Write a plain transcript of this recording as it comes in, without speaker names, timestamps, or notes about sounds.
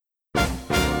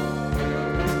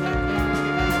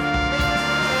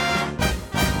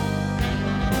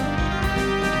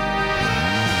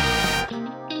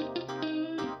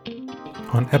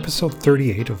On episode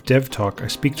 38 of DevTalk, I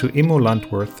speak to Immo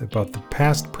Landwerth about the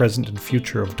past, present, and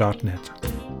future of .NET.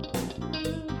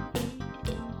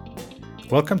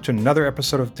 Welcome to another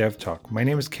episode of DevTalk. My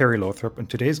name is Kerry Lothrop, and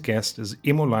today's guest is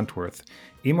Immo Landwerth.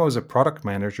 Immo is a product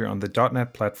manager on the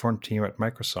 .NET platform team at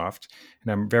Microsoft,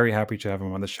 and I'm very happy to have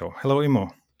him on the show. Hello,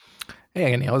 Immo.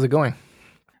 Hey, Annie, how's it going?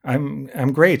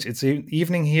 I'm great. It's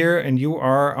evening here, and you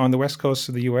are on the west coast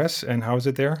of the US. And how is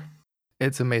it there?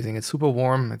 It's amazing. It's super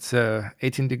warm. It's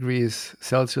 18 degrees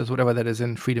Celsius, whatever that is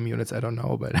in freedom units. I don't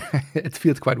know, but it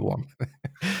feels quite warm.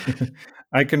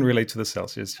 I can relate to the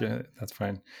Celsius. Yeah, that's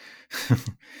fine.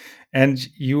 And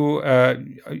you,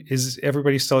 is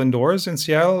everybody still indoors in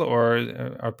Seattle, or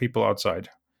are people outside?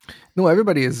 No,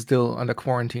 everybody is still under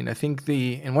quarantine. I think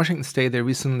in Washington State they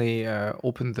recently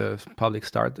opened the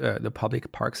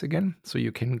public parks again, so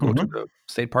you can go to the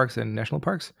state parks and national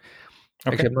parks.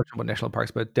 Okay. Actually, I'm not sure about national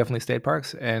parks, but definitely state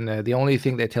parks. And the only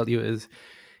thing they tell you is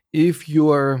if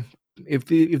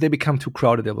they become too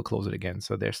crowded, they will close it again.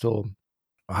 So they're still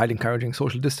highly encouraging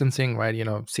social distancing, right?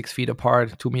 6 feet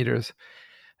apart, 2 meters,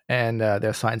 and there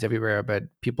are signs everywhere. But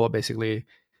people are basically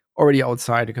already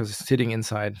outside because sitting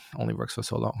inside only works for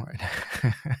so long,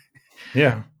 right?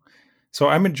 Yeah. So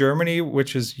I'm in Germany,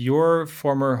 which is your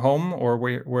former home, or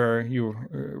where you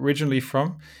originally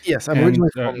from? Yes, I'm originally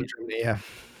from Germany. Yeah.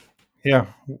 Yeah,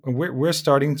 we're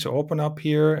starting to open up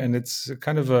here, and it's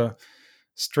kind of a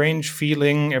strange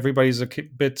feeling. Everybody's a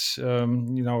bit,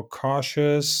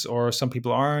 cautious, or some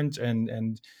people aren't,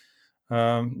 and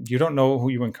you don't know who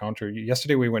you encounter.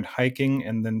 Yesterday we went hiking,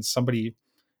 and then somebody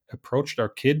approached our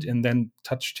kid and then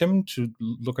touched him to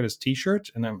look at his T-shirt,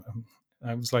 and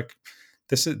I was like,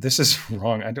 this is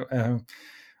wrong.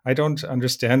 I don't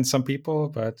understand some people,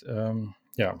 but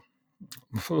yeah,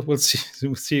 we'll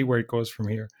see where it goes from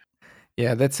here.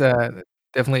 Yeah, that's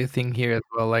definitely a thing here as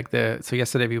well. So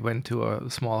yesterday we went to a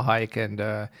small hike,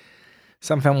 and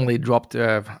some family dropped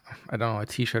I don't know, a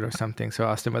T-shirt or something. So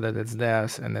I asked them whether that's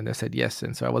theirs, and then they said yes.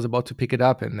 And so I was about to pick it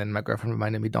up, and then my girlfriend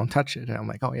reminded me, "Don't touch it." And I'm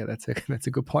like, "Oh yeah, that's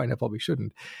a good point. I probably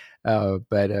shouldn't."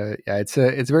 But yeah, it's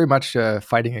very much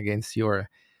fighting against your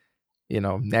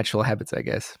natural habits, I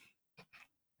guess.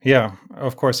 Yeah,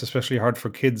 of course, especially hard for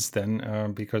kids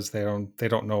then, because they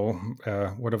don't know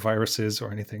what a virus is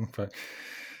or anything.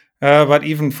 But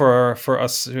even for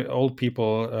us old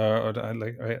people,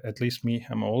 at least me,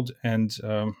 I'm old, and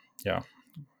yeah,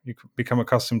 you become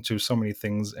accustomed to so many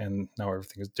things, and now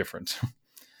everything is different.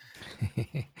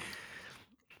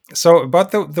 So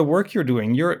about the work you're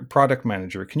doing, you're a product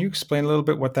manager. Can you explain a little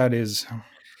bit what that is?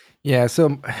 Yeah,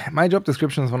 so my job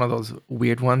description is one of those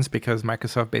weird ones because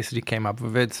Microsoft basically came up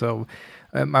with it. So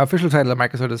my official title at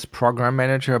Microsoft is program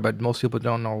manager, but most people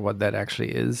don't know what that actually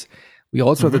is. We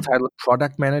also have the title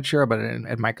product manager, but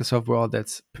at Microsoft world,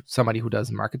 that's somebody who does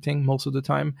marketing most of the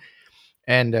time.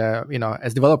 And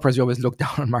as developers, you always look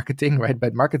down on marketing, right?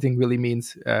 But marketing really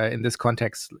means in this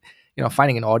context,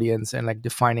 finding an audience and like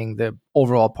defining the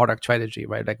overall product strategy,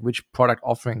 right? Like which product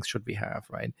offerings should we have,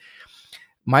 right?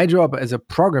 My job as a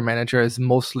program manager is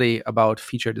mostly about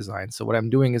feature design. So what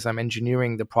I'm doing is I'm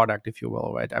engineering the product, if you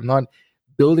will, right? I'm not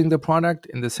building the product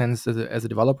in the sense that as a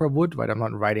developer would, right? I'm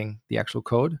not writing the actual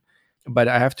code, but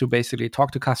I have to basically talk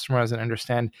to customers and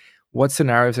understand what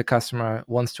scenarios a customer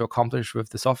wants to accomplish with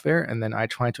the software. And then I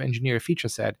try to engineer a feature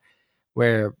set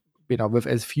where, with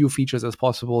as few features as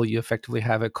possible, you effectively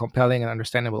have a compelling and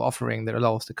understandable offering that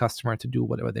allows the customer to do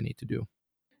whatever they need to do.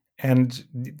 And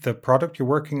the product you're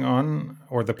working on,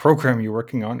 or the program you're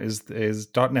working on, is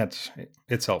 .NET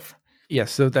itself.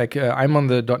 Yes, so I'm on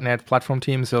the .NET platform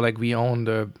team, so like we own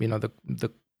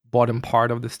the bottom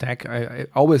part of the stack. I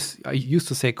used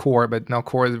to say core, but now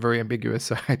core is very ambiguous,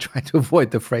 so I try to avoid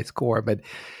the phrase core. But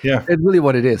yeah, it's really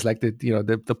what it is, like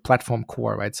the platform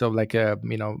core, right? So like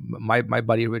my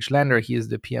buddy Rich Lander, he is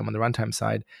the PM on the runtime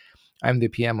side. I'm the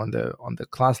PM on the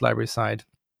class library side.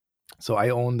 So I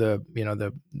own the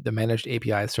managed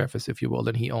API surface, if you will,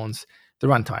 and he owns the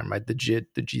runtime, right? The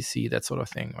JIT, the GC, that sort of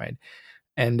thing, right?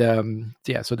 And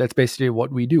yeah, so that's basically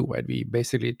what we do, right? We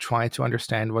basically try to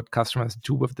understand what customers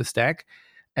do with the stack,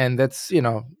 and that's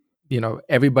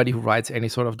everybody who writes any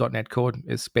sort of .NET code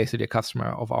is basically a customer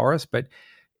of ours. But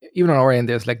even on our end,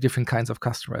 there's like different kinds of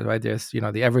customers, right? There's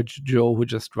the average Joe who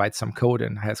just writes some code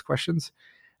and has questions.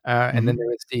 And then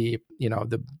there is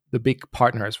the big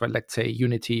partners, right? Let's say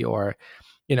Unity or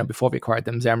before we acquired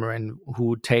them, Xamarin,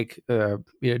 who take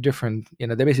different, they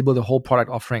basically build a whole product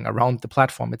offering around the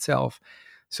platform itself.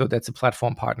 So that's a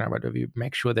platform partner, right? Where we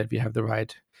make sure that we have the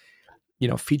right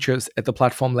features at the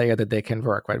platform layer that they can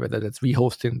work, right? Whether that's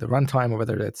rehosting the runtime or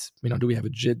whether that's do we have a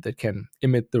JIT that can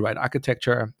emit the right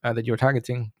architecture that you're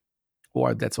targeting,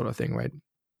 or that sort of thing, right?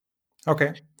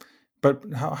 Okay. But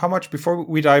how much, before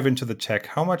we dive into the tech,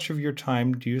 how much of your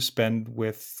time do you spend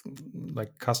with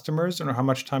like customers, and how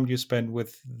much time do you spend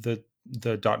with the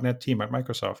 .NET team at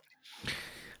Microsoft?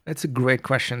 That's a great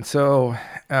question. So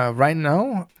right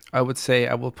now, I would say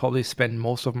I will probably spend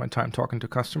most of my time talking to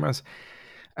customers.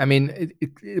 I mean,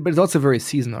 but it's also very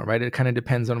seasonal, right? It kind of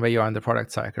depends on where you are in the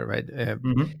product cycle, right?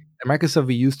 Hmm. At Microsoft,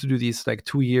 we used to do these like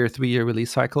 2-year, 3-year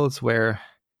release cycles where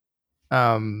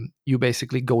you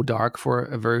basically go dark for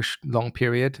a very long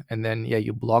period, and then yeah,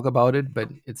 you blog about it, but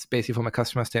it's basically from a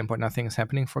customer standpoint, nothing is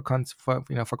happening for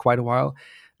quite a while,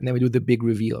 and then we do the big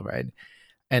reveal, right?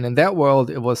 And in that world,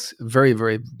 it was very,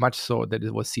 very much so that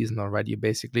it was seasonal, right? You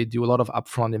basically do a lot of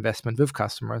upfront investment with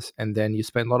customers, and then you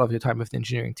spend a lot of your time with the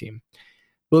engineering team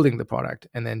building the product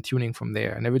and then tuning from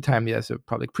there. And every time there's a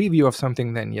public preview of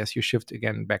something, then yes, you shift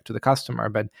again back to the customer.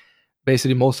 But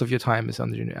basically, most of your time is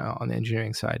on the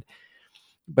engineering side.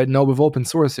 But now with open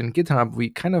source and GitHub, we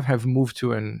kind of have moved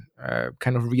to an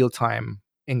kind of real time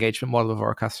engagement model with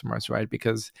our customers, right?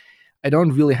 Because I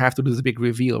don't really have to do this big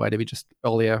reveal, right? We just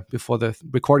earlier before the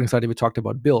recording started, we talked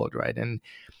about build, right? And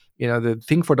the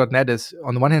thing for .NET is,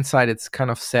 on the one hand side, it's kind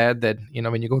of sad that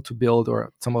when you go to build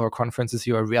or some of our conferences,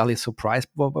 you are rarely surprised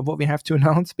by what we have to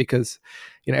announce, because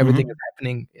everything is Hmm.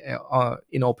 happening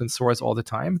in open source all the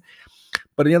time.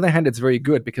 But on the other hand, it's very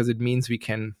good because it means we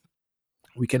can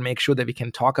make sure that we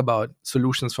can talk about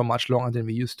solutions for much longer than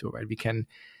we used to, right? We can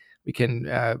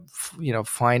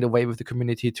find a way with the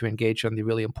community to engage on the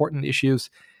really important issues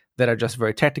that are just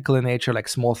very tactical in nature, like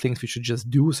small things we should just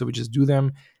do, so we just do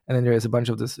them. And then there is a bunch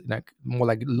of this like more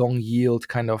like long yield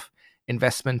kind of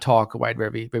investment talk, right, where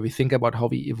we think about how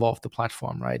we evolve the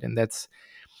platform, right? And that's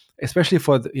especially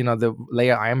for the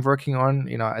layer I'm working on,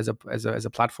 as a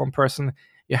platform person.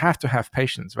 You have to have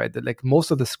patience, right? Like most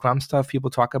of the Scrum stuff people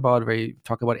talk about, where you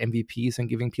talk about MVPs and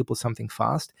giving people something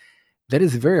fast, that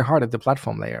is very hard at the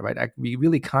platform layer, right? We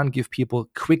really can't give people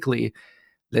quickly,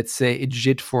 let's say, a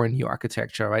JIT for a new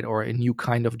architecture, right, or a new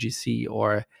kind of GC,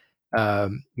 or a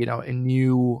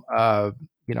new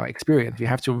experience. We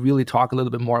have to really talk a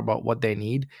little bit more about what they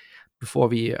need before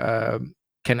we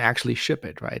can actually ship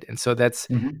it, right? And so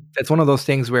Hmm. that's one of those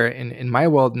things where in my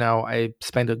world now, I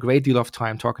spend a great deal of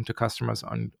time talking to customers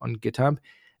on GitHub,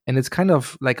 and it's kind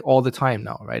of like all the time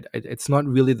now, right? It's not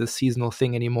really the seasonal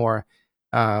thing anymore,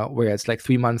 where it's like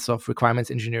 3 months of requirements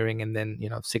engineering and then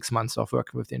 6 months of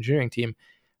working with the engineering team.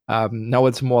 Now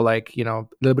it's more like a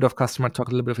little bit of customer talk,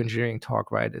 a little bit of engineering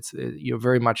talk, right? It's you're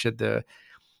very much at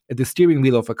the steering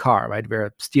wheel of a car, right?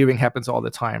 Where steering happens all the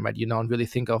time, right? You don't really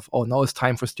think of, oh, now it's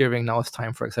time for steering, now it's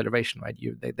time for acceleration, right?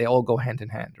 They all go hand in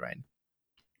hand, right?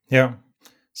 Yeah.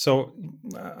 So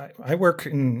I work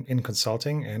in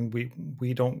consulting, and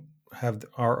we don't have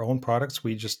our own products.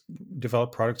 We just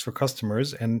develop products for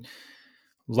customers, and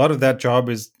a lot of that job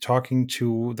is talking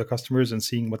to the customers and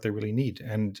seeing what they really need.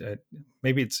 And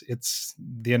maybe it's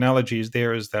the analogy is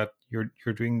there is that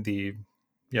you're doing the,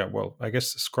 yeah, well, I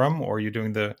guess Scrum, or you're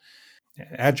doing the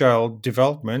agile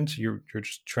development. You're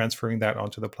just transferring that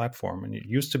onto the platform, and it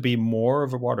used to be more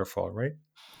of a waterfall, right?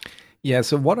 Yeah,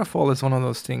 so waterfall is one of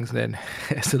those things that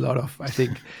has a lot of, I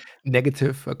think,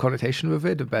 negative connotation with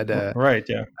it. But Right.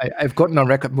 Yeah. I've gotten on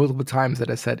record multiple times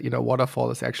that I said, waterfall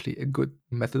is actually a good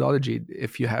methodology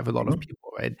if you have a lot of Hmm.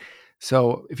 people, right?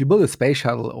 So if you build a space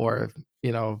shuttle, or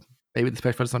maybe the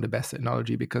space shuttle is not the best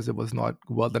analogy because it was not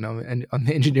well done on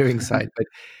the engineering side. But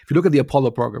if you look at the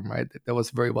Apollo program, right, that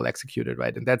was very well executed,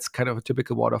 right? And that's kind of a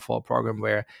typical waterfall program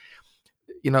where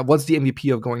what's the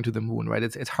MVP of going to the moon, right?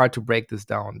 It's hard to break this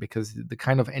down because the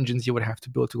kind of engines you would have to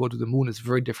build to go to the moon is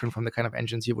very different from the kind of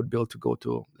engines you would build to go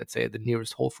to, let's say, the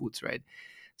nearest Whole Foods, right?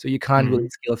 So you can't really Hmm.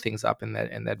 scale things up in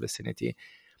that vicinity.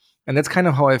 And that's kind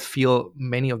of how I feel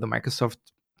many of the Microsoft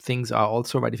things are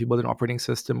also, right? If you build an operating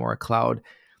system or a cloud,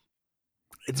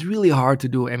 it's really hard to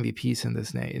do MVPs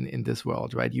in this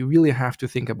world, right? You really have to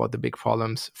think about the big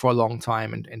problems for a long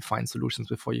time and find solutions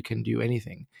before you can do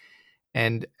anything.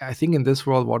 And I think in this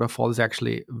world, waterfall is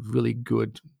actually really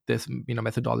good, this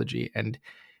methodology. And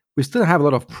we still have a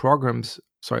lot of problems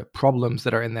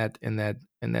that are in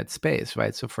that space,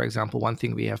 right? So for example, one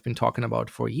thing we have been talking about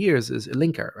for years is a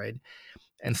linker, right?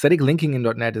 And static linking in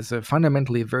 .NET is a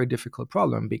fundamentally very difficult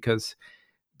problem because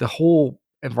the whole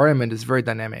environment is very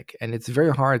dynamic, and it's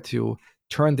very hard to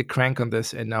turn the crank on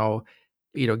this and now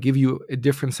give you a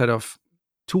different set of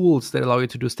tools that allow you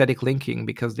to do static linking,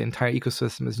 because the entire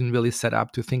ecosystem isn't really set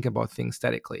up to think about things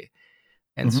statically.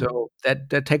 And Hmm. so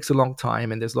that takes a long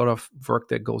time, and there's a lot of work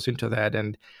that goes into that.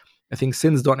 And I think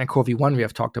since .NET Core V1 we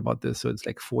have talked about this, so it's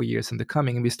like 4 years in the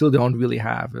coming, and we still don't really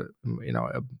have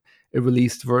a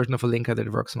released version of a linker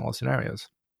that works in all scenarios.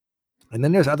 And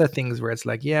then there's other things where it's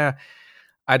like, yeah,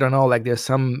 I don't know, like there's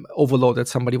some overload that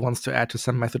somebody wants to add to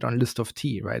some method on list of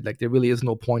T, right? Like there really is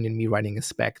no point in me writing a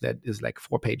spec that is like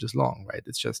 4 pages long, right?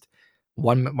 It's just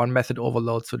one method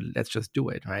overload, so let's just do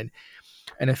it, right?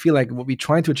 And I feel like what we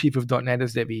try to achieve with .NET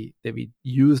is that we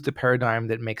use the paradigm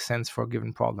that makes sense for a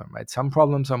given problem, right? Some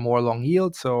problems are more long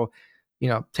yield, so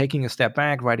taking a step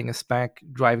back, writing a spec,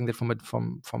 driving that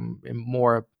from a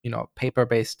more paper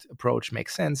based approach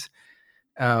makes sense.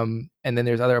 And then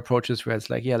there's other approaches where it's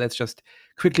like, yeah, let's just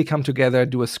quickly come together,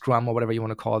 do a scrum or whatever you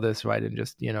want to call this, right, and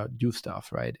just do stuff,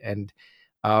 right? And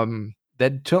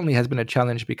that certainly has been a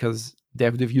challenge because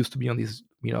dev used to be on these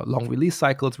long release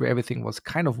cycles where everything was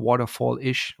kind of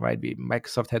waterfall-ish, right?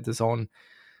 Microsoft had this own,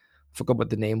 I forgot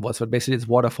what the name was, but basically it's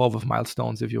waterfall with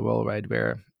milestones, if you will, right,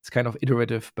 where it's kind of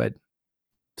iterative, but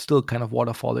still kind of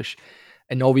waterfallish.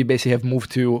 And now we basically have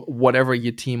moved to whatever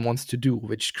your team wants to do,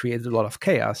 which creates a lot of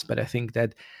chaos. But I think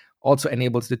that also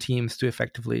enables the teams to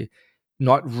effectively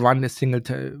not run a single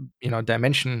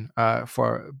dimension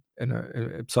for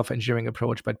a software engineering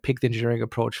approach, but pick the engineering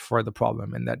approach for the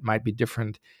problem. And that might be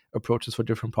different approaches for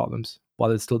different problems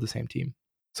while it's still the same team.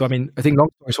 So, I mean, I think long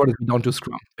story short is we don't do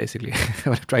Scrum, basically,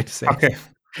 what I'm trying to say.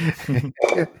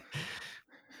 Okay.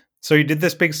 So you did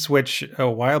this big switch a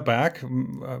while back,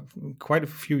 quite a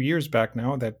few years back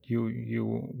now, that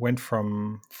you went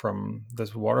from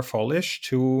this waterfall-ish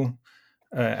to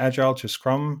agile to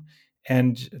Scrum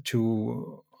and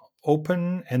to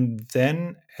open, and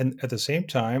then and at the same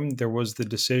time there was the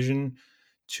decision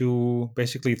to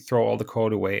basically throw all the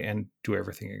code away and do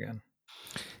everything again.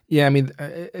 Yeah, I mean,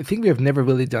 I think we have never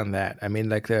really done that. I mean,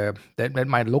 like that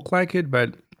might look like it,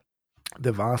 but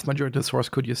the vast majority of the source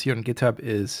code you see on GitHub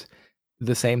is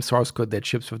the same source code that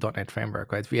ships with .NET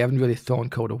Framework, right? We haven't really thrown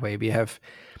code away. We have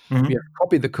Mhm.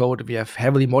 copied the code, we have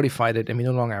heavily modified it, and we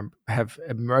no longer have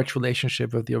a merged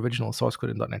relationship with the original source code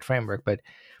in .NET Framework. But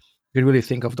you can really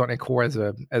think of .NET Core as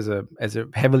a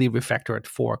heavily refactored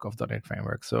fork of .NET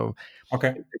Framework. So,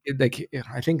 Okay. like,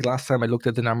 I think last time I looked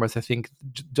at the numbers, I think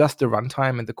just the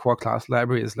runtime in the core class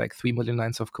library is like 3 million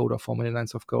lines of code or 4 million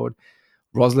lines of code.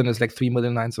 Roslyn is like 3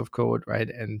 million lines of code, right?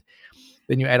 And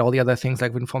then you add all the other things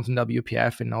like WinForms and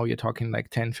WPF, and now you're talking like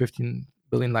 10, 15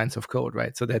 billion lines of code,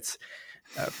 right? So that's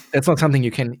not something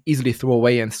you can easily throw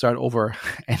away and start over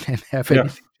and have Yeah.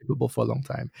 anything shippable for a long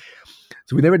time.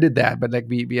 So we never did that, but like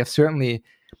we have certainly,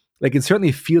 like, it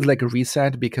certainly feels like a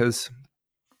reset because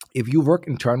if you work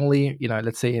internally,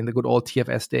 let's say in the good old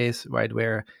TFS days, right,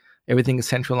 where everything is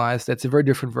centralized, that's a very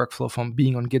different workflow from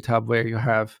being on GitHub where you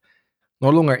have no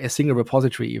longer a single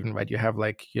repository even, right? You have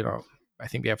like, I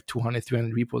think we have 200,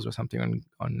 300 repos or something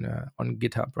on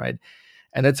GitHub, right?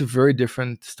 And that's a very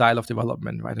different style of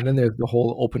development, right? And then there's the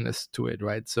whole openness to it,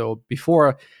 right? So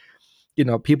before,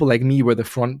 people like me were the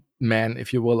front man,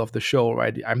 if you will, of the show,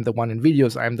 right? I'm the one in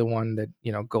videos. I'm the one that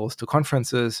goes to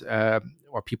conferences,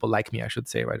 or people like me, I should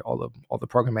say, right? All the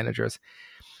program managers,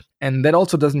 and that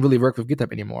also doesn't really work with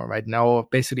GitHub anymore, right? Now,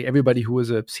 basically, everybody who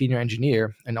is a senior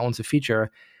engineer and owns a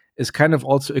feature is kind of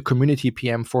also a community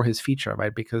PM for his feature,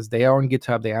 right? Because they are on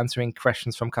GitHub, they're answering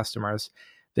questions from customers,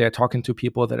 they're talking to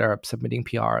people that are submitting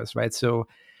PRs, right? So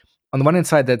on the one hand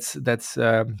side, that's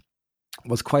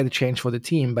was quite a change for the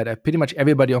team. But pretty much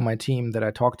everybody on my team that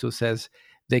I talk to says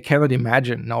they cannot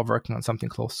imagine now working on something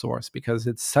closed source because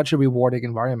it's such a rewarding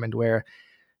environment where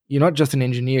you're not just an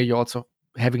engineer, you're also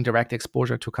having direct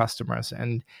exposure to customers.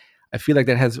 And I feel like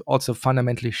that has also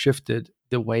fundamentally shifted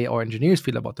the way our engineers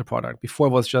feel about the product. Before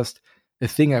it was just a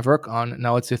thing I work on.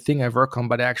 Now it's a thing I work on,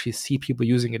 but I actually see people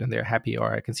using it and they're happy,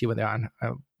 or I can see when they're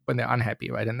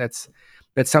unhappy, right? And that's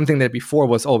something that before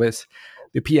was always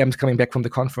the PMs coming back from the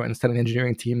conference telling the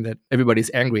engineering team that everybody's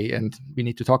angry and we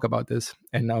need to talk about this.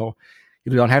 And now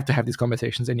you don't have to have these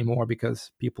conversations anymore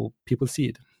because people see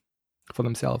it for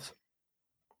themselves.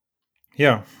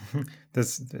 Yeah.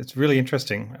 That's it's really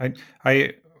interesting.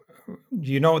 I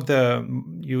you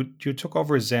took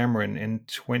over Xamarin in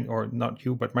 20, or not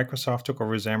you, but Microsoft took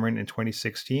over Xamarin in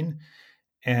 2016,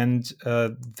 and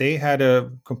they had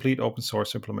a complete open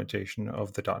source implementation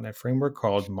of the .NET framework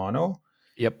called Mono.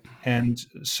 Yep. And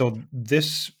so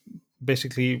this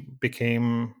basically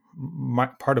became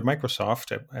part of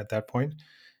Microsoft at that point.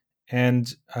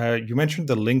 And you mentioned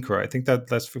the linker. I think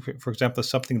that's, for example,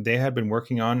 something they had been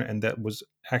working on, and that was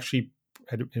actually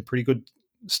at a pretty good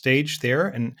stage there.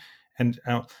 And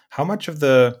how much of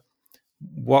the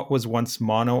what was once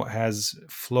Mono has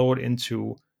flowed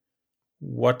into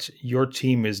what your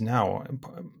team is now,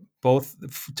 both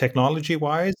technology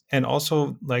wise and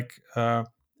also like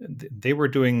they were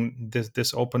doing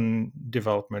this open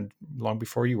development long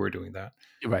before you were doing that.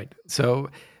 Right. So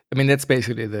I mean, that's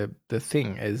basically the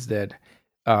thing is that,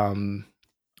 um,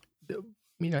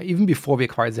 even before we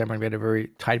acquired Xamarin, we had a very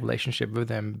tight relationship with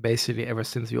them basically ever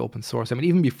since we open source. I mean,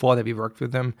 even before that, we worked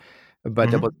with them, but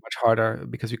that was Hmm. much harder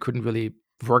because we couldn't really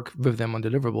work with them on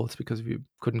deliverables because we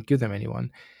couldn't give them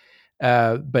anyone.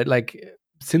 But like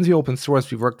since we open source,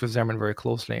 we worked with Xamarin very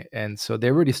closely, and so they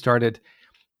already started,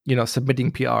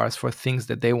 submitting PRs for things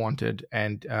that they wanted.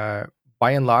 And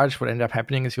by and large, what ended up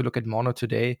happening is, you look at Mono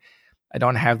today. I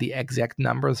don't have the exact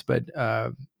numbers, but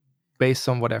based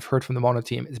on what I've heard from the Mono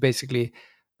team, it's basically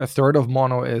a third of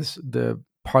Mono is the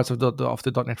parts of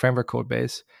the .NET Framework code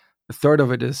base. A third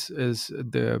of it is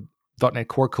the .NET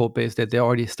Core code base that they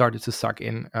already started to suck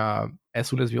in as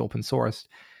soon as we open sourced.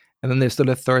 And then there's still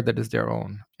a third that is their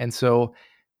own. And so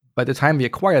by the time we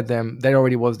acquired them, that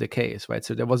already was the case, right?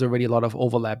 So there was already a lot of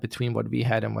overlap between what we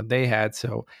had and what they had.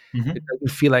 So it Hmm.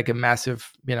 doesn't feel like a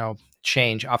massive,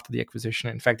 change after the acquisition.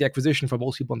 In fact, the acquisition for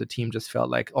most people on the team just felt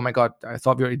like, oh my God, I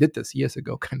thought we already did this years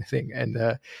ago, kind of thing. And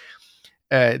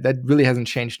that really hasn't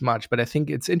changed much. But I think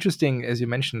it's interesting, as you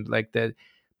mentioned, like that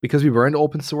because we weren't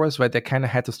open source, right? They kind of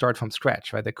had to start from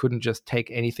scratch, right? They couldn't just take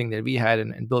anything that we had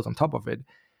and build on top of it.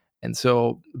 And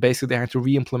so basically, they had to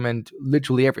re-implement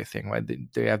literally everything, right?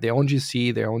 They have their own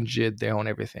GC, their own JIT, their own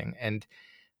everything, and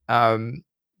um,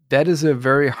 that is a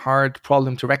very hard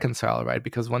problem to reconcile, right?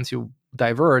 Because once you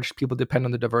diverge, people depend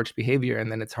on the diverged behavior,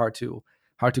 and then it's hard to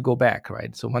go back,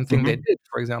 right? So one thing they Hmm. did,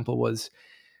 for example, was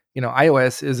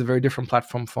iOS is a very different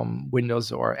platform from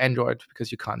Windows or Android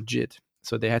because you can't JIT.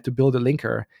 So they had to build a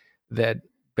linker that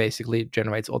basically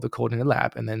generates all the code in the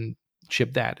lab and then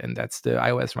ship that, and that's the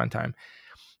iOS runtime.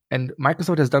 And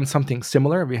Microsoft has done something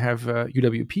similar. We have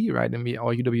UWP, right? And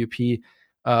our UWP,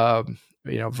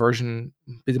 version,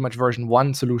 pretty much version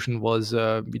 1 solution was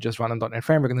we just run on .NET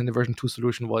Framework, and then the version 2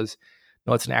 solution was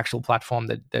no, it's an actual platform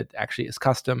that actually is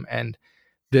custom, and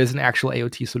there's an actual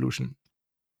AOT solution.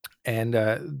 And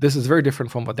this is very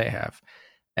different from what they have.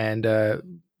 And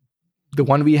the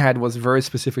one we had was very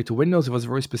specific to Windows. It was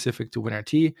very specific to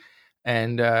WinRT,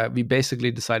 and we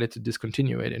basically decided to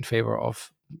discontinue it in favor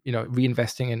of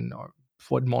reinvesting in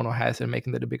what Mono has and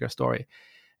making that a bigger story.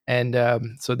 And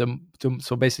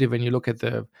so basically, when you look at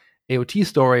the AOT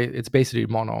story, it's basically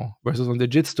Mono, versus on the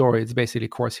JIT story, it's basically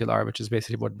Core CLR, which is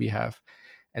basically what we have.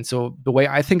 And so the way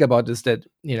I think about it is that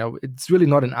it's really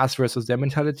not an us versus them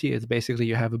mentality. It's basically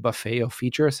you have a buffet of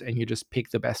features and you just pick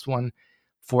the best one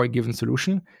for a given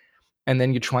solution, and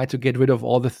then you try to get rid of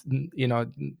all the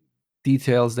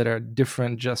details that are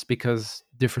different just because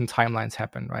different timelines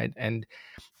happen, right? And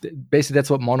basically that's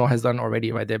what Mono has done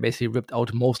already, right? They basically ripped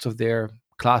out most of their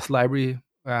class library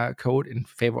code in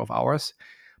favor of ours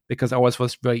because ours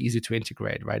was very easy to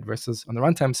integrate, right? Versus on the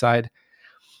runtime side,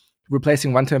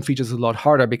 replacing runtime features is a lot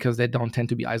harder because they don't tend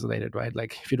to be isolated, right?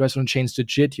 Like if you just want to change the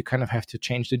JIT, you kind of have to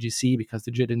change the GC because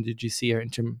the JIT and the GC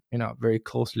are very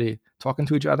closely talking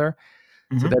to each other.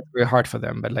 So that's Hmm. very hard for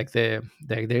them. But like there's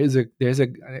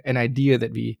an idea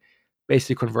that we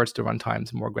basically converts the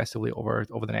runtimes more aggressively over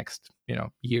the next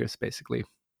years, basically.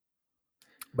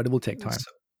 But it will take time.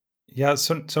 Yeah,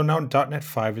 so now .NET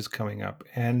 5 is coming up,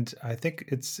 and I think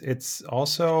it's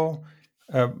also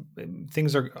uh,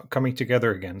 things are coming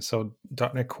together again. So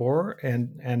 .NET Core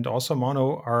and also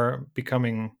Mono are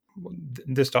becoming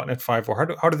this .NET 5,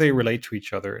 or how do they relate to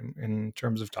each other in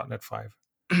terms of .NET 5?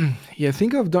 Yeah,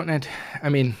 think of .NET. I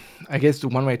mean, I guess the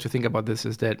one way to think about this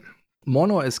is that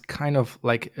Mono is kind of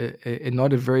like a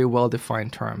not a very well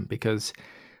defined term because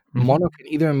Mono Hmm. can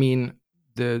either mean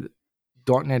the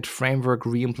 .NET framework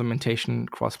reimplementation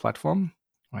cross-platform,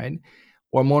 right?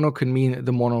 Or Mono can mean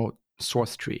the Mono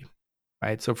source tree,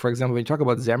 right? So, for example, when you talk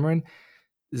about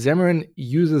Xamarin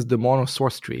uses the Mono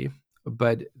source tree,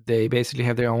 but they basically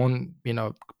have their own,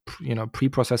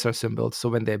 preprocessor symbols. So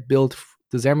when they build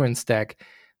the Xamarin stack,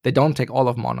 they don't take all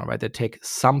of Mono, right? They take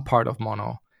some part of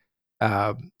Mono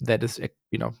that is,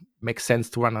 makes sense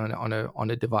to run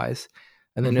on a device,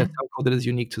 and then there's Hmm. some code that is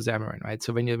unique to Xamarin, right?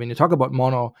 So when you talk about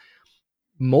Mono,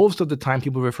 most of the time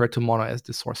people refer to Mono as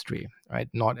the source tree, right?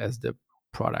 Not as the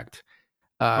product,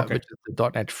 Okay. which is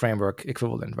the .NET Framework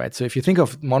equivalent, right? So if you think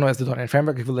of Mono as the .NET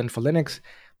Framework equivalent for Linux,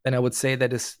 then I would say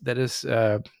that is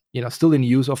still in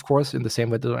use, of course, in the same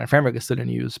way the .NET Framework is still in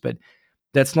use, but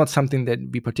that's not something that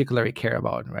we particularly care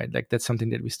about, right? Like that's something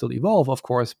that we still evolve, of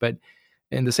course, but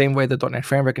in the same way the .NET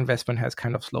Framework investment has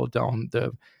kind of slowed down,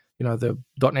 the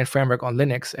 .NET Framework on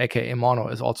Linux, aka Mono,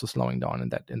 is also slowing down in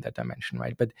that dimension,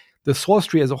 right? But the source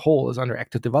tree as a whole is under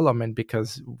active development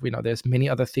because there's many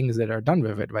other things that are done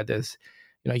with it, right? There's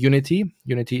Unity.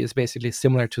 Unity is basically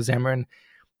similar to Xamarin,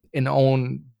 an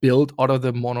own build out of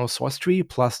the Mono source tree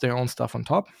plus their own stuff on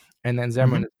top. and then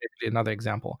Xamarin Hmm. is basically another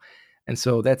example. And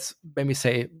so that's when we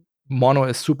say mono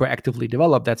is super actively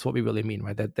developed, that's what we really mean,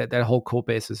 right? That whole code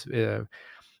base is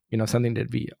something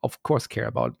that we of course care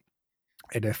about.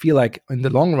 And I feel like in the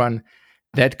long run,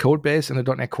 that code base and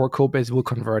the .NET Core code base will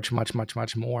converge much, much,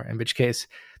 much more. In which case,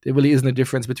 there really isn't a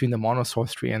difference between the mono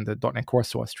source tree and the .NET Core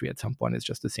source tree. At some point, it's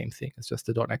just the same thing. It's just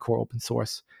the .NET Core open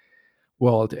source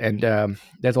world, and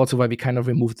that's also why we kind of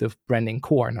removed the branding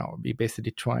core now. We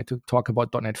basically try to talk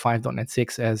about .NET 5, .NET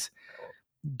 6 as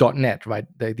 .NET, right?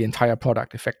 The entire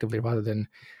product, effectively, rather than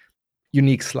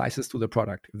unique slices to the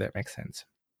product, if that makes sense.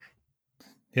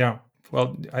 Yeah.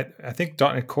 Well, I think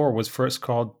 .NET Core was first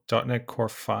called .NET Core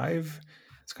 5.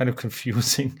 It's kind of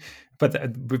confusing,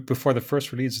 but before the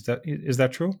first release, is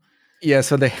that true? Yeah.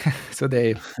 So they, so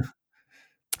they,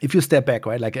 if you step back,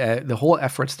 right, like the whole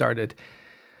effort started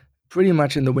pretty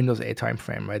much in the Windows 8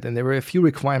 timeframe, right? And there were a few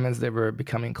requirements that were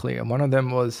becoming clear. One of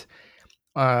them was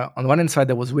on the one hand side,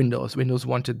 there was Windows. Windows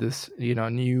wanted this,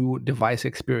 new device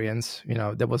experience.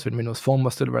 That was when Windows Phone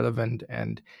was still relevant,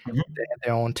 and Mhm. they had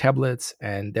their own tablets,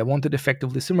 and they wanted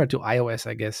effectively similar to iOS,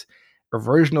 I guess, a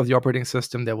version of the operating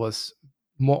system that was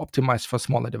more optimized for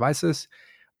smaller devices,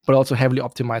 but also heavily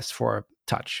optimized for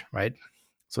touch, right?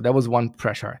 So that was one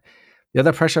pressure. The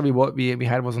other pressure we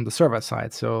had was on the server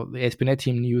side. So the ASP.NET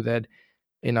team knew that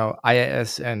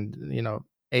IIS and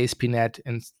ASP.NET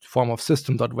in form of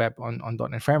system.web on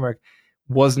 .NET Framework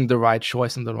wasn't the right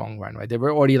choice in the long run, right? There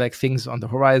were already like things on the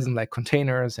horizon like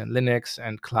containers and Linux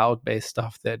and cloud-based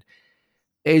stuff that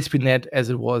ASP.NET as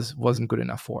it wasn't good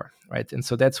enough for, right? And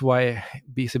so that's why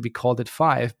we called it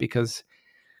 5, because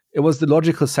it was the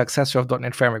logical successor of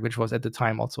 .NET Framework, which was at the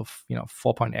time also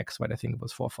 4.x, right? I think it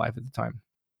was 4.5 at the time,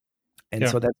 and Yeah.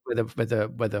 so that's where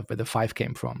the 5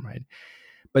 came from, right?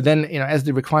 But then, as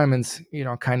the requirements,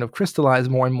 kind of crystallize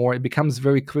more and more, it becomes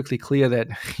very quickly clear that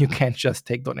you can't just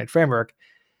take .NET Framework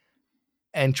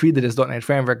and treat it as .NET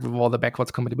Framework with all the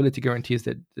backwards compatibility guarantees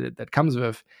that comes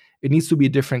with. It needs to be a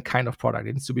different kind of product.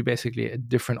 It needs to be basically a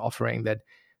different offering that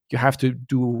you have to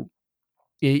do.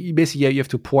 Basically, you have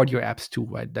to port your apps to,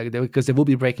 right? Because there will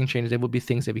be breaking changes. There will be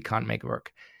things that we can't make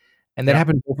work, and that Yeah.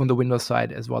 happened both on the Windows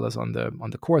side as well as on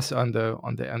the course on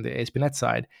the ASP.NET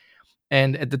side.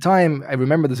 And at the time, I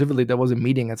remember this vividly. There was a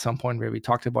meeting at some point where we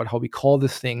talked about how we call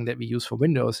this thing that we use for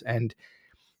Windows. And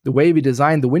the way we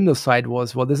designed the Windows side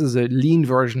was, well, this is a lean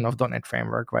version of .NET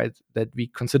Framework, right? That we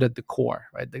considered the core,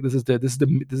 right? Like this is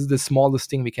the smallest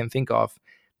thing we can think of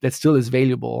that still is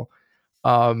valuable.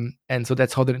 And so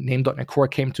that's how the name .NET Core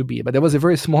came to be. But there was a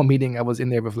very small meeting. I was in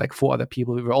there with like 4 other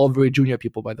people. We were all very junior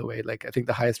people, by the way. Like I think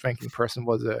the highest ranking person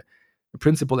was a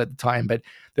principal at the time, but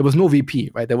there was no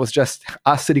VP, right? There was just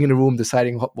us sitting in a room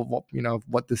deciding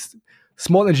what this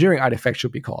small engineering artifact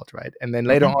should be called, right? And then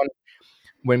later Hmm. on,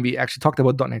 when we actually talked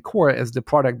about .NET Core as the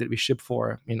product that we ship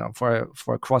for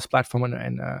cross-platform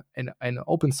and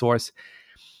open source,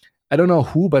 I don't know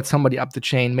who, but somebody up the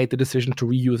chain made the decision to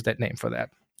reuse that name for that.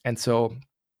 And so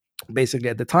basically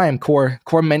at the time, core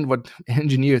meant what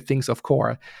engineer thinks of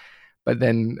core. But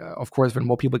then, of course, when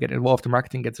more people get involved, the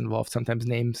marketing gets involved. Sometimes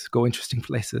names go interesting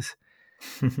places.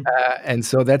 And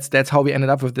so that's how we ended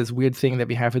up with this weird thing that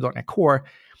we have with .NET Core.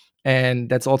 And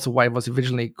that's also why it was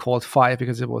originally called 5,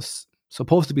 because it was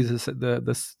supposed to be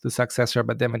the successor,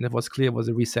 but then when it was clear it was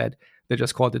a reset, they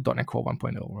just called it .NET Core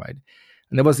 1.0, right?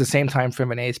 And that was the same time frame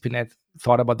when ASP.NET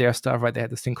thought about their stuff, right? They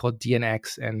had this thing called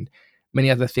DNX and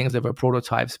many other things that were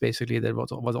prototypes, basically, that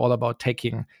was all about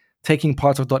taking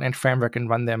parts of .NET Framework and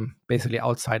run them basically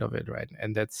outside of it, right?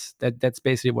 And that's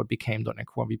basically what became .NET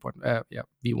Core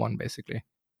V1, basically.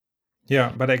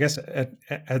 Yeah, but I guess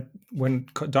when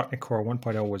 .NET Core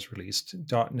 1.0 was released,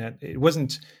 .NET, it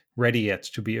wasn't ready yet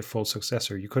to be a full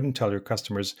successor. You couldn't tell your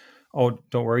customers, "Oh,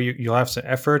 don't worry, you'll have some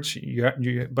effort,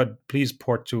 but please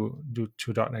port to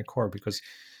 .NET Core," because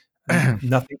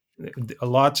nothing, a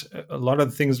lot of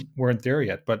the things weren't there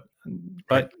yet. But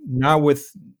Right. now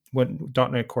with when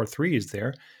 .NET Core 3 is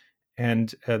there,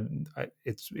 and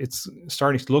it's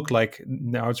starting to look like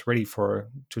now it's ready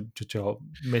to tell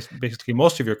basically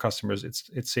most of your customers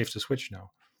it's safe to switch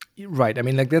now. Right. I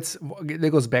mean, like that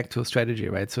goes back to strategy,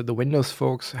 right? So the Windows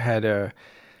folks had a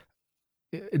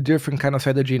different kind of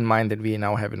strategy in mind that we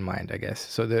now have in mind, I guess.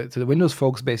 So the Windows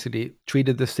folks basically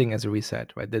treated this thing as a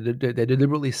reset, right? They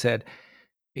deliberately said,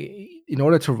 in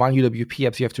order to run UWP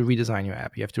apps, you have to redesign your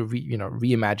app. You have to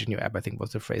reimagine your app, I think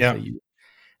was the phrase they Yeah. used.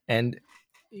 And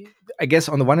I guess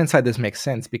on the one hand side, this makes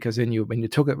sense because when you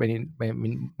took it,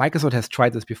 when Microsoft has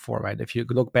tried this before, right? If you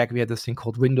look back, we had this thing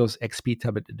called Windows XP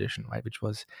Tablet Edition, right? Which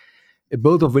was a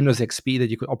build of Windows XP that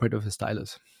you could operate with a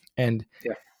stylus. And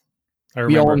Yeah. I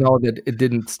we all remember. know that it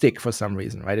didn't stick for some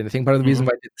reason, right? And I think part of the reason Hmm.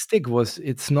 why it didn't stick was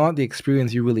it's not the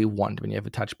experience you really want when you have a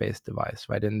touch-based device,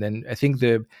 right? And then I think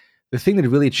the thing that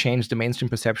really changed the mainstream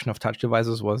perception of touch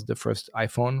devices was the first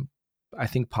iPhone. I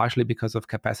think partially because of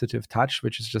capacitive touch,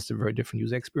 which is just a very different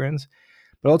user experience,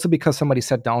 but also because somebody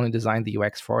sat down and designed the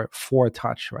UX for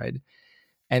touch, right?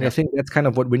 And I Yeah. think that's kind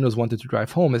of what Windows wanted to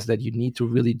drive home is that you need to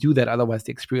really do that. Otherwise,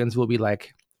 the experience will be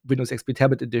like Windows XP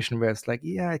Tablet Edition, where it's like,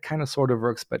 yeah, it kind of sort of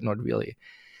works, but not really.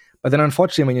 But then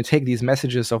unfortunately, when you take these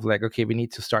messages of like, okay, we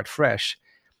need to start fresh,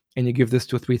 and you give this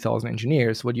to 3,000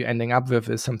 engineers, what you're ending up with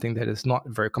is something that is not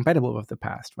very compatible with the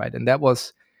past, right? And that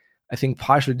was, I think,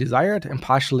 partially desired and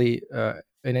partially an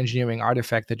engineering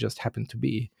artifact that just happened to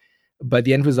be. But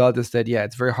the end result is that, yeah,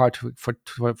 it's very hard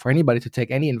for anybody to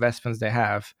take any investments they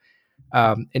have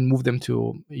and move them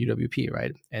to UWP,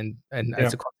 right? And Yeah.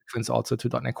 as a consequence, also to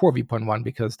 .NET Core v.1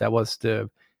 because that was the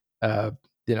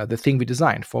the thing we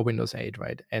designed for Windows 8,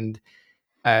 right? And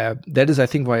that is, I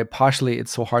think, why partially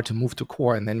it's so hard to move to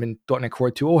core. And then when .NET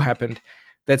Core 2.0 happened,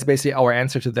 that's basically our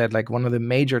answer to that. Like one of the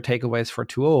major takeaways for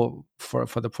 2.0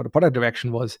 for the product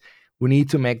direction was we need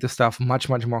to make the stuff much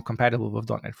more compatible with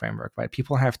 .NET Framework. Right?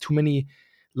 People have too many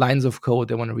lines of code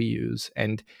they want to reuse,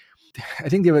 and I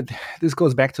think this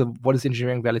goes back to what is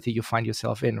engineering reality you find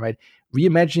yourself in. Right?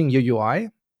 Reimagining your UI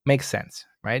makes sense,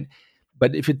 right?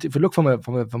 But if you look from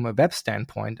a web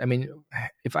standpoint, I mean,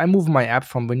 if I move my app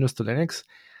from Windows to Linux,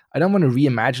 I don't want to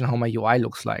reimagine how my UI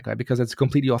looks like, right? Because it's a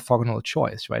completely orthogonal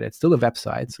choice, right? It's still a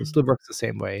website, so it Mhm. still works the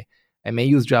same way. I may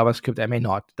use JavaScript, I may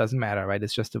not. Doesn't matter, right?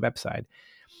 It's just a website.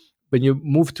 When you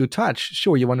move to touch,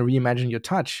 sure, you want to reimagine your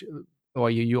touch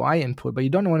or your UI input, but you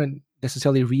don't want to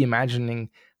necessarily reimagining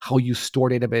how you store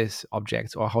database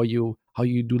objects or how you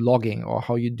do logging or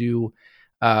how you do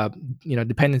uh,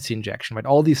 dependency injection, right?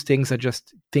 All these things are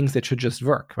just things that should just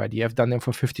work, right? You have done them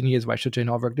for 15 years. Why should they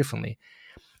not work differently?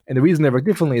 And the reason they work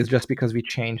differently is just because we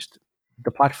changed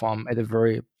the platform at a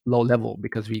very low level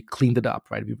because we cleaned it up,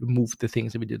 right? We removed the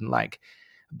things that we didn't like.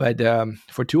 But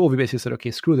for 2.0, we basically said, okay,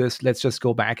 screw this. Let's just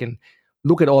go back and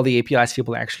look at all the APIs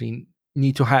people actually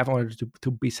need to have in order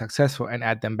to be successful and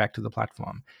add them back to the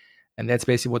platform. And that's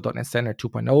basically what .NET Standard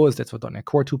 2.0 is. That's what .NET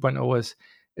Core 2.0 is.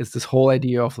 It's this whole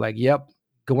idea of like, yep,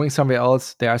 going somewhere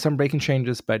else. There are some breaking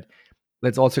changes, but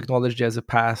let's also acknowledge there's a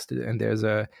past and there's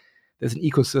an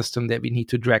ecosystem that we need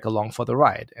to drag along for the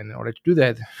ride. And in order to do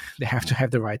that, they have to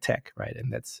have the right tech, right?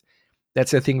 And that's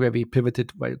the thing where we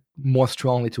pivoted more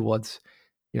strongly towards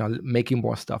making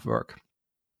more stuff work.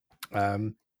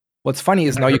 What's funny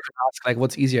is And I now you heard. can ask like,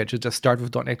 what's easier to just start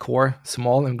with .NET Core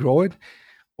small and grow it,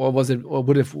 or would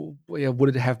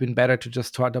it have been better to just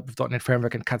start up with .NET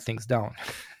Framework and cut things down?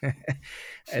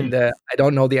 And I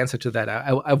don't know the answer to that.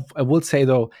 I would say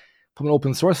though, from an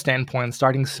open source standpoint,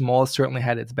 starting small certainly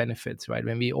had its benefits, right?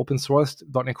 When we open sourced,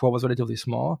 .NET Core was relatively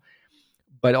small,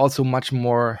 but also much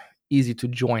more easy to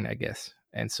join, I guess.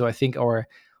 And so I think our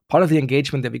part of the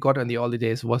engagement that we got in the early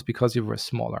days was because we were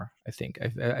smaller. I think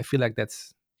I feel like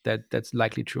that's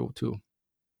likely true too.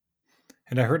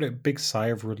 And I heard a big sigh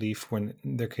of relief when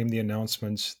there came the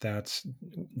announcements that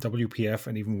WPF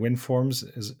and even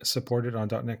WinForms is supported on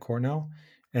 .NET Core now.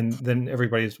 And then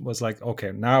everybody was like,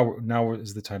 "Okay, now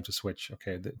is the time to switch."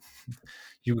 Okay,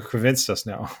 you convinced us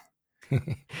now.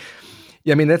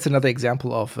 Yeah, I mean that's another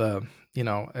example of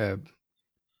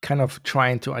kind of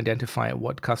trying to identify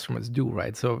what customers do,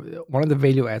 right? So one of the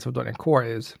value adds of .NET Core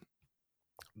is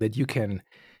that you can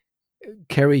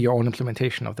carry your own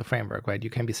implementation of the framework, right? You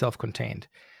can be self-contained.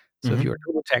 So if you're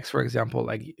Hmm. a TurboTax, for example,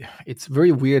 like it's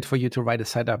very weird for you to write a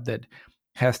setup that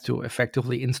has to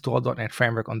effectively install .NET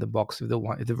Framework on the box if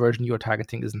the version you're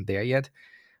targeting isn't there yet.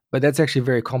 But that's actually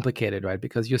very complicated, right?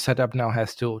 Because your setup now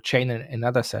has to chain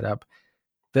another setup.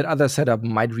 That other setup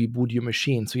might reboot your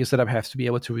machine. So your setup has to be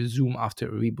able to resume after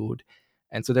a reboot.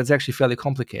 And so that's actually fairly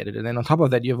complicated. And then on top of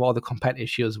that, you have all the compat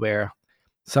issues where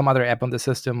some other app on the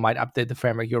system might update the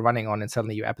framework you're running on and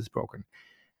suddenly your app is broken.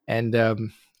 And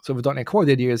so with .NET Core,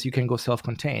 the idea is you can go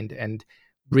self-contained and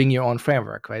bring your own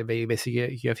framework, right?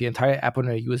 Basically, you have the entire app on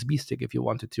a USB stick if you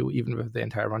wanted to, even with the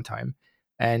entire runtime.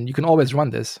 And you can always run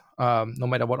this, no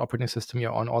matter what operating system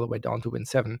you're on, all the way down to Win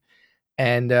 7.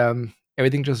 And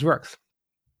everything just works.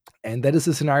 And that is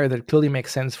a scenario that clearly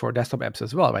makes sense for desktop apps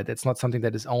as well, right? It's not something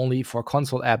that is only for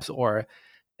console apps or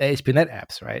ASP.NET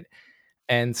apps, right?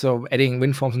 And so adding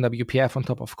WinForms and WPF on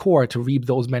top of Core to reap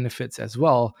those benefits as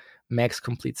well makes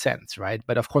complete sense, right?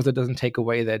 But of course, it doesn't take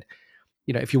away that,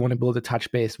 if you want to build a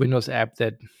touch-based Windows app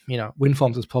that,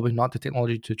 WinForms is probably not the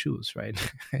technology to choose, right?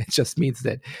 It just means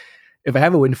that if I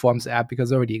have a WinForms app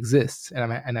because it already exists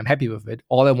and I'm happy with it,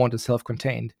 all I want is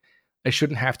self-contained. I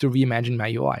shouldn't have to reimagine my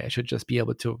UI. I should just be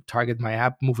able to target my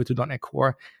app, move it to .NET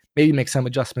Core, maybe make some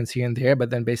adjustments here and there, but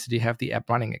then basically have the app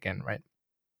running again, right?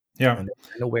 Yeah. And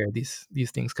I know where these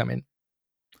things come in.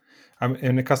 I'm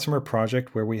in a customer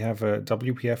project where we have a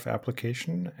WPF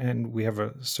application and we have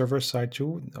a server side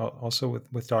too, also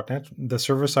with .NET. The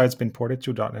server side's been ported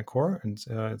to .NET Core, and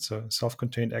it's a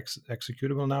self-contained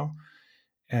executable now.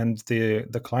 And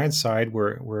the client side,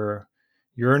 we're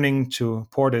yearning to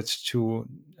port it to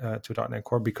 .NET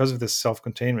Core because of this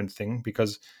self-containment thing.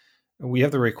 Because we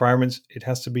have the requirements; it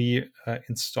has to be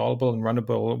installable and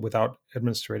runnable without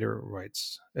administrative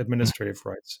rights.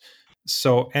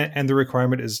 So, and the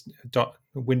requirement is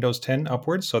Windows 10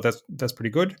 upwards. So that's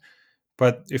pretty good.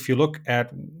 But if you look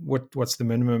at what's the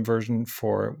minimum version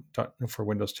for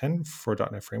Windows 10 for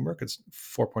 .NET Framework, it's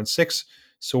 4.6.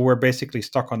 So we're basically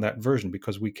stuck on that version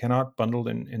because we cannot bundle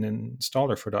an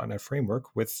installer for .NET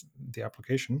Framework with the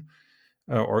application,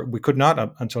 or we could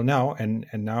not until now. And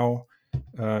now,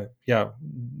 yeah,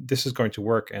 this is going to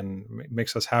work, and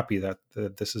makes us happy that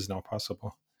this is now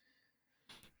possible.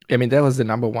 I mean, that was the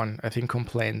number one, I think,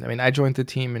 complaint. I mean, I joined the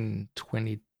team in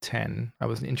 2010. I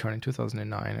was an intern in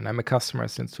 2009, and I'm a customer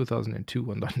since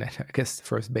 2002 on .NET, I guess, the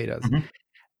first betas. Mm-hmm.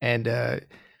 And,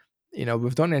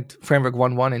 with .NET Framework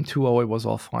 1.1 and 2.0, it was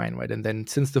all fine, right? And then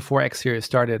since the 4X series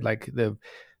started, like the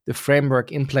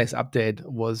framework in place update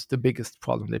was the biggest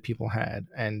problem that people had.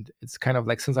 And it's kind of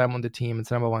like, since I'm on the team, it's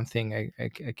the number one thing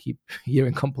I keep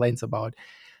hearing complaints about.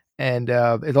 And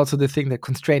it's also the thing that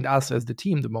constrained us as the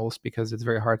team the most, because it's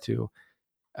very hard to,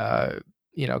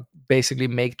 basically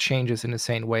make changes in the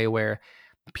same way where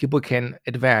people can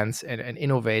advance and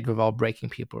innovate without breaking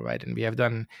people, right? And we have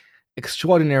done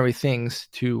extraordinary things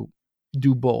to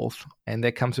do both, and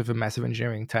that comes with a massive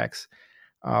engineering tax.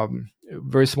 A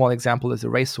very small example is a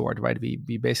race sort, right?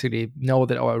 We basically know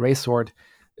that our race sort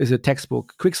is a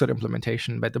textbook quicksort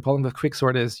implementation, but the problem with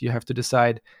quicksort is you have to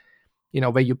decide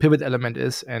where your pivot element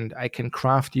is, and I can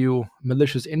craft you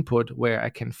malicious input where I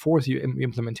can force you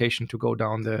implementation to go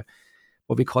down the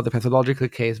what we call the pathological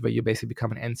case, where you basically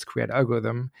become an n-squared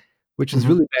algorithm, which is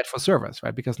really bad for servers,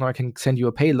 right? Because now I can send you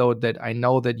a payload that I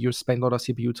know that you spend a lot of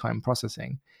CPU time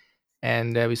processing.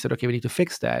 And we said, okay, we need to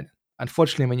fix that.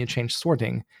 Unfortunately, when you change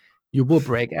sorting, you will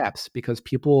break apps, because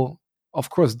people, of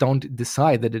course, don't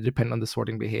decide that they depend on the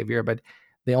sorting behavior, but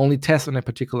they only test on a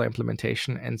particular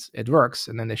implementation and it works,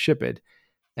 and then they ship it.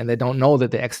 And they don't know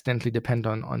that they accidentally depend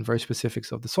on very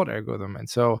specifics of the sort algorithm. And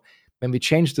so when we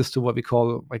change this to what we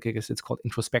call, like, I guess it's called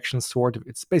introspection sort,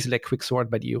 it's basically like quick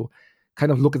sort, but you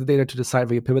kind of look at the data to decide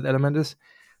where your pivot element is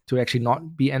to actually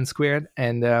not be n-squared.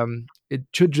 And it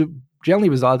should generally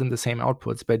result in the same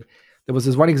outputs. But there was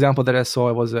this one example that I saw.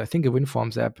 It was, I think, a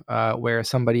WinForms app where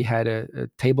somebody had a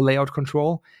table layout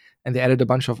control, and they added a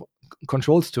bunch of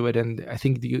controls to it. And I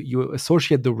think you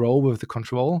associate the row with the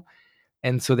control.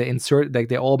 And so they insert, like,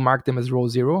 they all mark them as row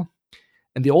 0.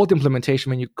 And the old implementation,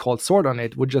 when you called sort on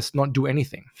it, would just not do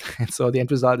anything. And so the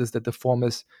end result is that the form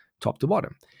is top to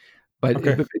bottom. But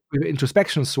with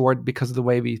introspection sort, because of the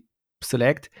way we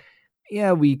select,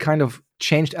 we kind of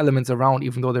changed elements around,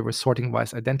 even though they were sorting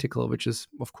wise identical, which is,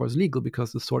 of course, legal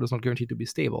because the sort is not guaranteed to be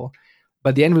stable.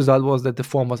 But the end result was that the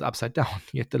form was upside down.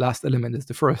 Yet the last element is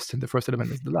the first, and the first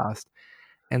element is the last.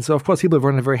 And so, of course, people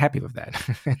weren't very happy with that.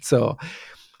 And so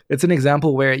it's an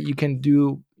example where you can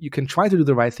try to do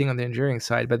the right thing on the engineering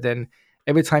side, but then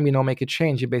every time you make a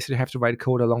change, you basically have to write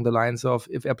code along the lines of,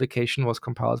 if application was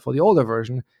compiled for the older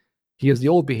version, here's the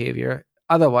old behavior.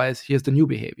 Otherwise, here's the new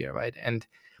behavior, right? And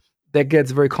that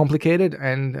gets very complicated.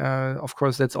 And of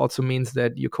course, that also means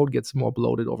that your code gets more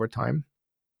bloated over time.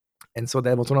 And so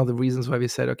that was one of the reasons why we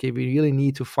said, okay, we really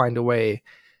need to find a way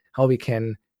how we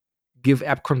can give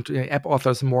app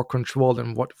authors more control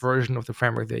in what version of the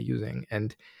framework they're using.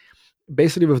 And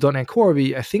basically with .NET Core,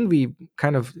 I think we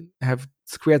kind of have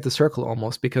squared the circle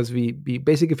almost, because we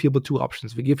basically give people two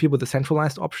options. We give people the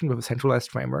centralized option with a centralized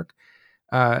framework,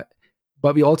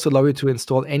 but we also allow you to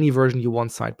install any version you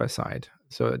want side by side.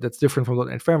 So that's different from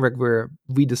 .NET Framework, where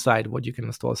we decide what you can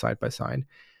install side by side.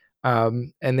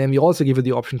 And then we also give you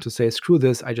the option to say, screw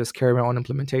this, I just carry my own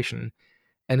implementation.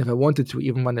 And if I wanted to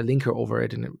even run a linker over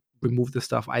it and remove the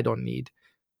stuff I don't need,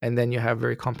 and then you have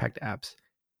very compact apps.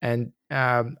 And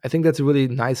I think that's a really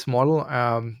nice model.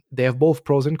 They have both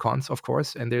pros and cons, of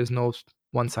course, and there's no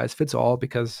one size fits all,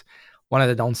 because one of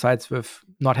the downsides with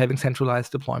not having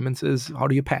centralized deployments is, how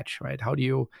do you patch, right? How do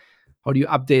you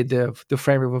update the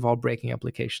framework without breaking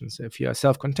applications? If you are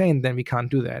self-contained, then we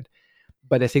can't do that.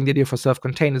 But I think the idea for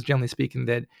self-contained is, generally speaking,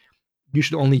 that you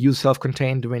should only use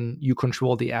self-contained when you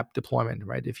control the app deployment,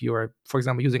 right? If you are, for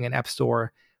example, using an app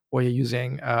store, or you're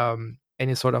using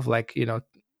any sort of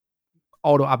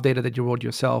auto updater that you wrote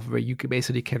yourself, where you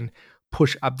basically can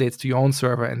push updates to your own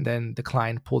server and then the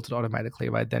client pulls it automatically,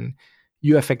 right? Then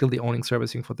you're effectively owning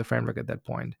servicing for the framework at that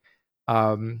point.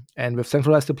 And with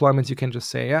centralized deployments, you can just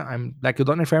say, yeah, I'm like a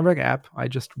 .NET Framework app. I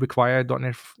just require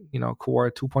 .NET,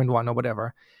 Core 2.1 or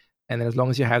whatever. And then as long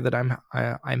as you have that, I'm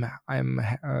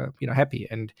happy.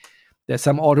 And there's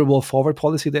some auto roll forward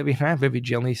policy that we have, where we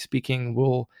generally speaking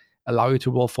will allow you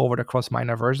to roll forward across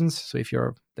minor versions. So if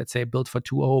you're, let's say, built for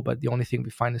 2.0, but the only thing we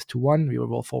find is 2.1, we will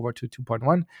roll forward to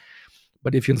 2.1.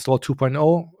 But if you install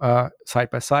 2.0 side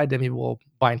by side, then we will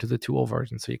bind to the 2.0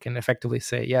 version. So you can effectively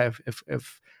say, yeah,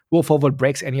 if roll forward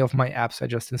breaks any of my apps, I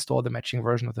just install the matching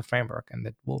version of the framework, and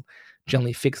that will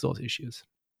generally fix those issues.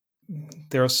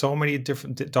 There are so many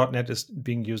different, .NET is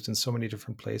being used in so many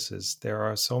different places. There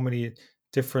are so many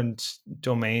different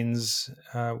domains.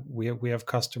 We have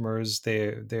customers.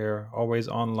 They're always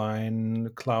online,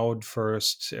 cloud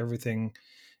first, everything,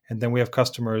 and then we have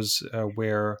customers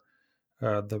where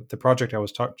the project I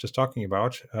was just talking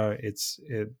about.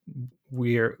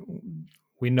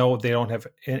 We know they don't have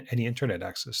any internet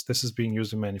access. This is being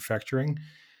used in manufacturing,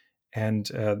 and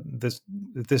this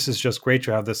is just great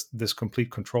to have this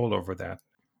complete control over that.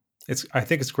 I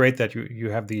think it's great that you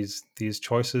have these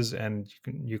choices, and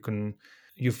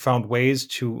you've found ways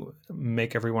to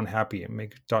make everyone happy and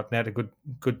make .NET a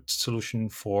good solution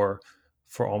for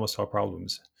almost all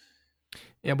problems.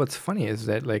 Yeah, what's funny is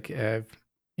that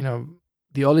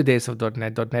the early days of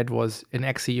 .NET was an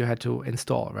exe you had to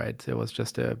install, right? There was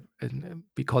just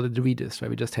we call it the redist, right?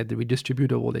 We just had the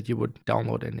redistributable that you would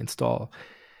download and install.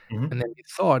 Mm-hmm. And then we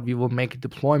thought we will make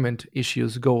deployment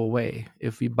issues go away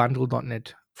if we bundle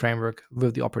 .NET Framework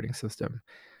with the operating system.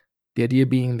 The idea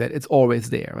being that it's always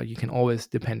there, right? You can always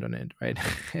depend on it, right?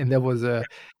 And that was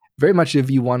very much a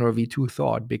V1 or V2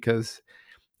 thought, because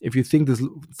if you think this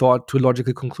thought to a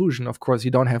logical conclusion, of course,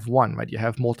 you don't have one, right? You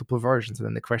have multiple versions. And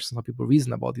then the question is how people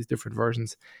reason about these different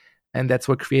versions. And that's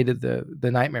what created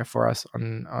the nightmare for us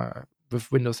on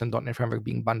with Windows and .NET Framework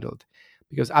being bundled.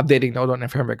 Because updating now .NET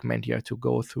Framework meant you have to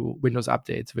go through Windows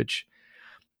updates, which,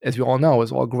 as we all know,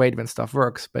 is all great when stuff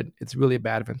works, but it's really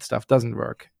bad when stuff doesn't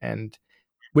work. And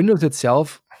Windows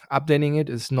itself, updating it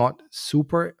is not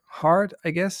super hard,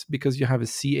 I guess, because you have a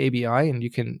C ABI and you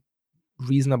can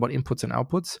reason about inputs and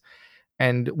outputs.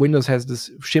 And Windows has this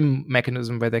shim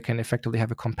mechanism where they can effectively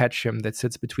have a compat shim that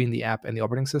sits between the app and the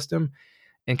operating system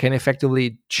and can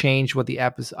effectively change what the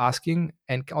app is asking,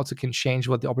 and also can change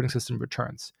what the operating system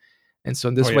returns. And so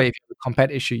in this way, if you have a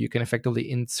compat issue, you can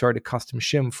effectively insert a custom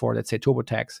shim for, let's say,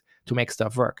 TurboTax to make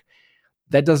stuff work.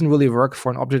 That doesn't really work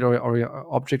for an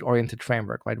object-oriented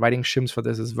framework, right? Writing shims for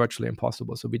this is virtually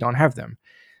impossible. So we don't have them,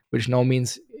 which now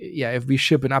means, yeah, if we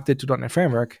ship an update to .NET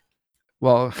Framework,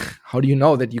 well, how do you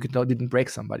know that you didn't break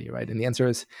somebody, right? And the answer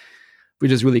is we're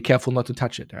just really careful not to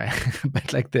touch it, right?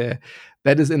 But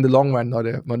that is in the long run not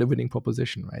a winning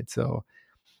proposition, right? So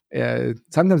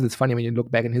sometimes it's funny when you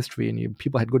look back in history and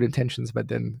people had good intentions, but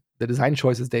then the design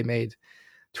choices they made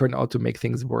turned out to make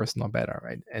things worse, not better,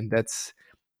 right? And that's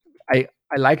I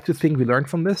like to think we learned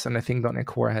from this, and I think .NET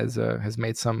Core has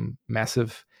made some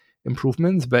massive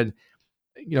improvements, but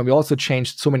we also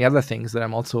changed so many other things that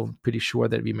I'm also pretty sure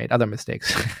that we made other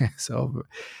mistakes. So,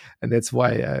 and that's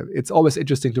why it's always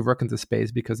interesting to work in this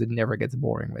space, because it never gets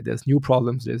boring. Right? There's new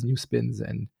problems, there's new spins,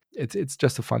 and it's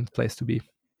just a fun place to be.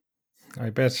 I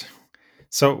bet.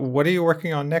 So, what are you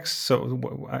working on next? So,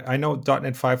 I know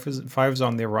 .NET 5 is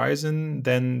on the horizon.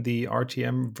 Then the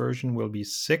RTM version will be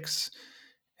 6.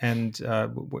 And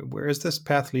where is this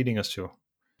path leading us to?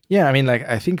 Yeah, I mean,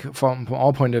 I think from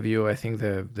our point of view, I think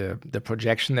the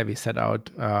projection that we set out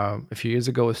a few years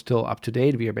ago is still up to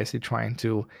date. We are basically trying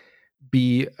to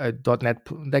be a .NET,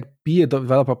 be a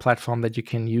developer platform that you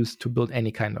can use to build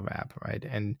any kind of app, right?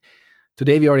 And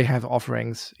today we already have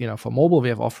offerings, for mobile. We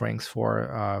have offerings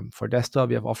for desktop.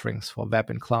 We have offerings for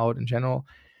web and cloud in general.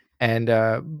 And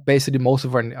basically, most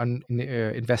of our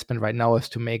investment right now is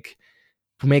to make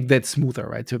that smoother,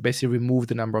 right? To basically remove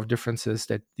the number of differences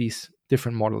that these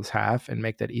different models have and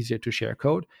make that easier to share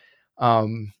code.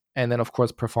 And then, of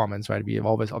course, performance, right? We have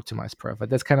always optimized perf, but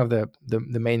that's kind of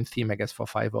the main theme, I guess, for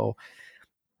 5.0.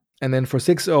 And then for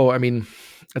 6.0, I mean,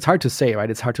 it's hard to say, right?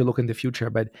 It's hard to look in the future,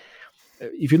 but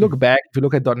if you look back, if you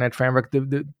look at .NET Framework,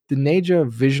 the major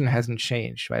vision hasn't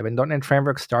changed, right? When .NET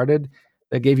Framework started,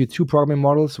 they gave you two programming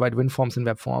models, right? WinForms and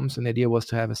WebForms, and the idea was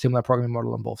to have a similar programming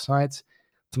model on both sides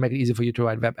to make it easy for you to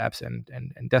write web apps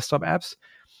and desktop apps.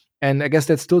 And I guess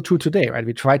that's still true today, right?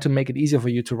 We try to make it easier for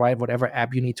you to write whatever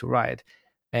app you need to write.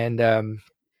 And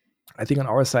I think on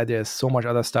our side, there's so much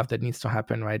other stuff that needs to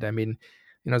happen, right? I mean,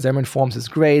 Xamarin Forms is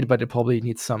great, but it probably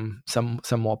needs some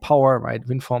more power, right?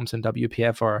 WinForms and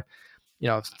WPF are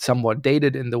somewhat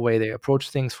dated in the way they approach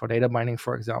things for data binding,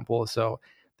 for example. So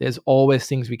there's always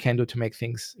things we can do to make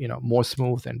things more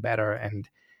smooth and better. And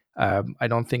I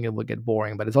don't think it will get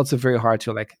boring, but it's also very hard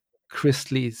to like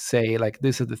crisply say like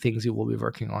this are the things you will be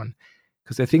working on,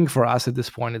 because I think for us at this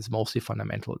point it's mostly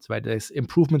fundamentals, right? There's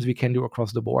improvements we can do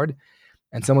across the board,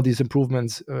 and some of these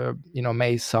improvements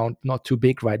may sound not too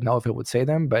big right now if I would say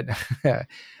them, but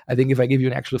I think if I give you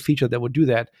an actual feature that would do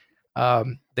that,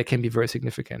 they can be very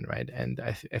significant, right? And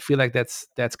I feel like that's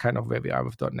kind of where we are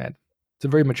with .NET. It's a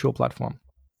very mature platform.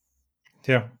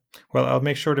 Yeah. Well, I'll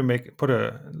make sure to put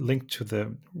a link to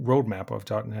the roadmap of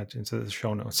 .NET into the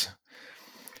show notes.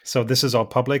 So this is all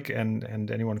public, and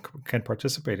anyone can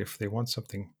participate if they want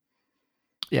something.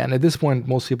 Yeah, and at this point,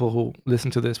 most people who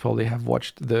listen to this probably have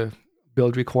watched the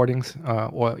build recordings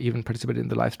or even participated in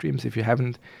the live streams. If you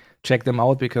haven't, check them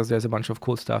out, because there's a bunch of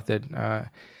cool stuff that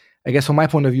I guess from my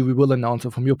point of view we will announce,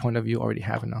 or from your point of view already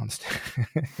have announced.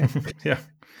 Yeah.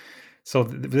 So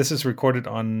this is recorded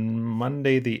on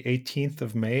Monday, the 18th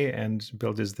of May, and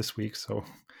build is this week. So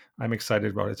I'm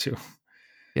excited about it too.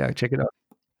 Yeah, check it out.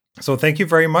 So thank you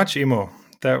very much, Immo.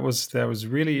 That was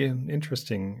really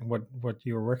interesting what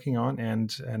you were working on,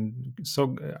 and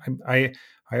so I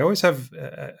always have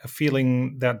a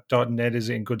feeling that .NET is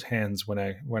in good hands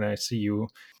when I see you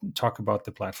talk about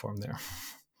the platform there.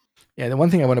 Yeah, the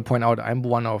one thing I want to point out, I'm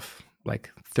one of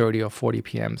like 30 or 40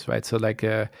 PMs, right? So like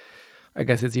I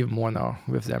guess it's even more now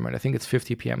with Xamarin. I think it's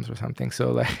 50 PMs or something.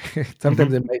 So like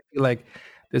sometimes it might feel like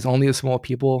there's only a small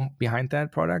people behind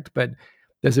that product, but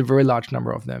there's a very large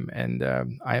number of them, and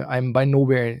I'm by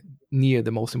nowhere near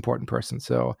the most important person.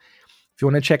 So if you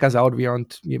want to check us out, we are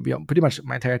pretty much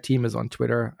my entire team is on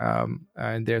Twitter,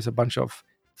 and there's a bunch of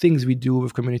things we do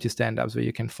with community stand-ups where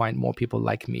you can find more people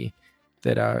like me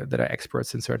that are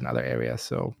experts in certain other areas.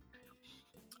 So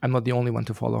I'm not the only one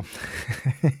to follow.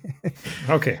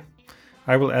 Okay,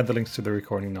 I will add the links to the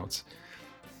recording notes.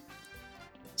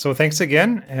 So thanks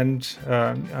again, and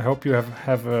I hope you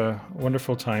have a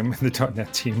wonderful time in the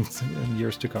 .NET team in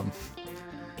years to come.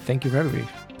 Thank you for having me.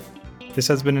 This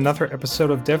has been another episode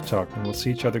of DevTalk, and we'll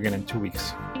see each other again in 2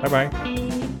 weeks.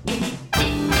 Bye-bye.